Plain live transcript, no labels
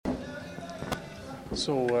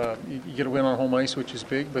So you get a win on home ice, which is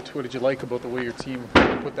big, but what did you like about the way your team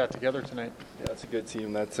put that together tonight? Yeah, it's a good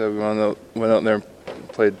team that we went out there and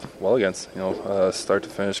played well against. Start to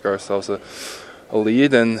finish, got ourselves a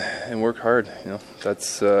lead and worked hard.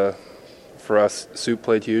 That's for us. Soup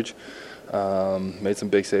played huge, made some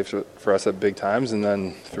big saves for us at big times, and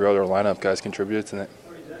then throughout our lineup, guys contributed tonight.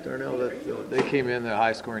 Darnell, they came in, the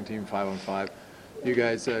high-scoring team, 5-on-5. You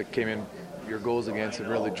guys came in. Your goals against have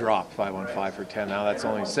really dropped 5-on-5 for 10 now. That's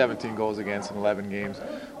only 17 goals against in 11 games.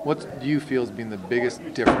 What do you feel has been the biggest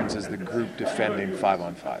difference as the group defending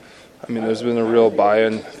 5-on-5? I mean, there's been a real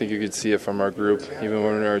buy-in. I think you could see it from our group. Even when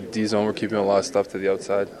we're in our D zone, we're keeping a lot of stuff to the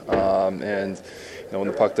outside. And when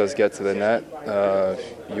the puck does get to the net,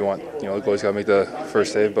 you want the goalie's got to make the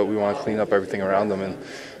first save, but we want to clean up everything around them.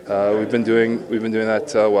 And we've been doing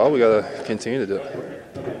that well. We got to continue to do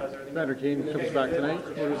it. Evander Kane comes back tonight.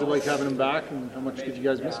 What was it like having him back, and how much did you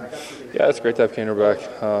guys miss him? Yeah, it's great to have Kaner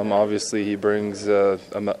back. Obviously, he brings an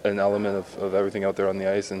element of everything out there on the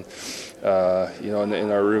ice, and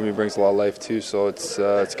in our room, he brings a lot of life too. So it's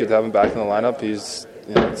good to have him back in the lineup.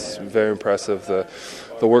 It's very impressive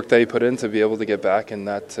the work that he put in to be able to get back in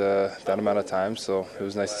that amount of time. So it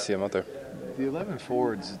was nice to see him out there. The 11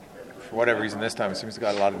 forwards, for whatever reason this time, it seems to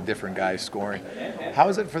got a lot of different guys scoring. How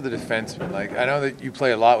is it for the defensemen? Like, I know that you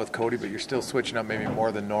play a lot with Cody, but you're still switching up maybe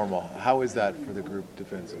more than normal. How is that for the group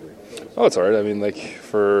defensively? Oh, it's all right. I mean,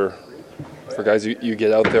 for guys, you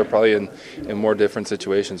get out there probably in more different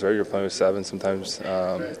situations, right? You're playing with 7 sometimes,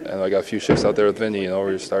 and I got a few shifts out there with Vinny, where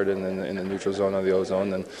you're starting in the neutral zone or the O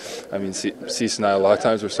zone. And I mean, Cease and I, a lot of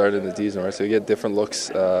times we're starting in the D zone, right? So you get different looks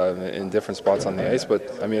in different spots on the ice.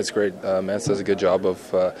 But I mean, it's great. Mance does a good job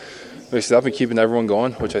of mixing up and keeping everyone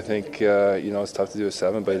going, which I think it's tough to do with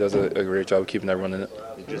 7, but he does a great job of keeping everyone in it.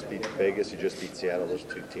 You just beat Vegas, you just beat Seattle, those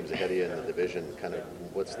 2 teams ahead of you in the division. Kind of,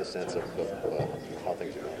 what's the sense of how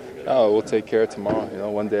things are going? Oh, we'll take care of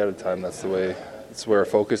tomorrow. One day at a time. That's the way. It's where our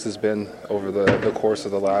focus has been over the course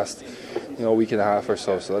of the last week and a half or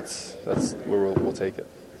so. So that's where we'll take it.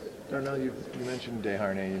 Darnell, you mentioned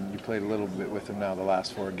Desharnais, and you played a little bit with him now the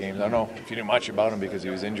last 4 games. I don't know if you knew much about him because he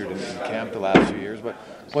was injured in camp the last few years, but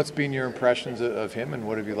what's been your impressions of him, and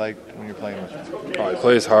what have you liked when you're playing with him? He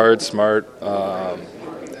plays hard, smart,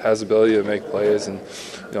 has the ability to make plays, and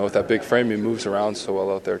with that big frame, he moves around so well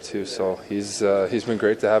out there too. So he's been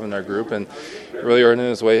great to have in our group, and really earning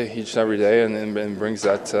his way each and every day, and brings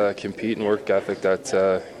that compete and work ethic that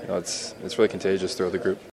it's really contagious throughout the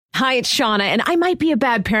group. Hi, it's Shauna, and I might be a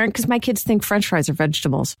bad parent because my kids think French fries are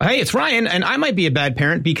vegetables. Hey, it's Ryan, and I might be a bad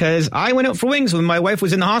parent because I went out for wings when my wife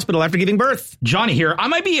was in the hospital after giving birth. Johnny here. I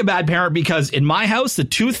might be a bad parent because in my house, the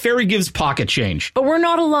tooth fairy gives pocket change. But we're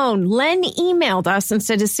not alone. Len emailed us and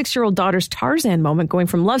said his 6-year-old daughter's Tarzan moment going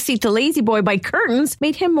from love seat to lazy boy by curtains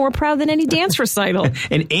made him more proud than any dance recital.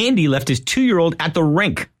 And Andy left his 2-year-old at the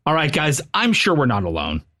rink. All right, guys, I'm sure we're not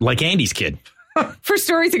alone. Like Andy's kid. For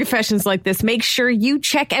stories and confessions like this, make sure you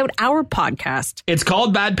check out our podcast. It's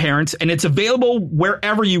called Bad Parents, and it's available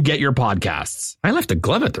wherever you get your podcasts. I left a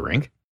glove at the rink.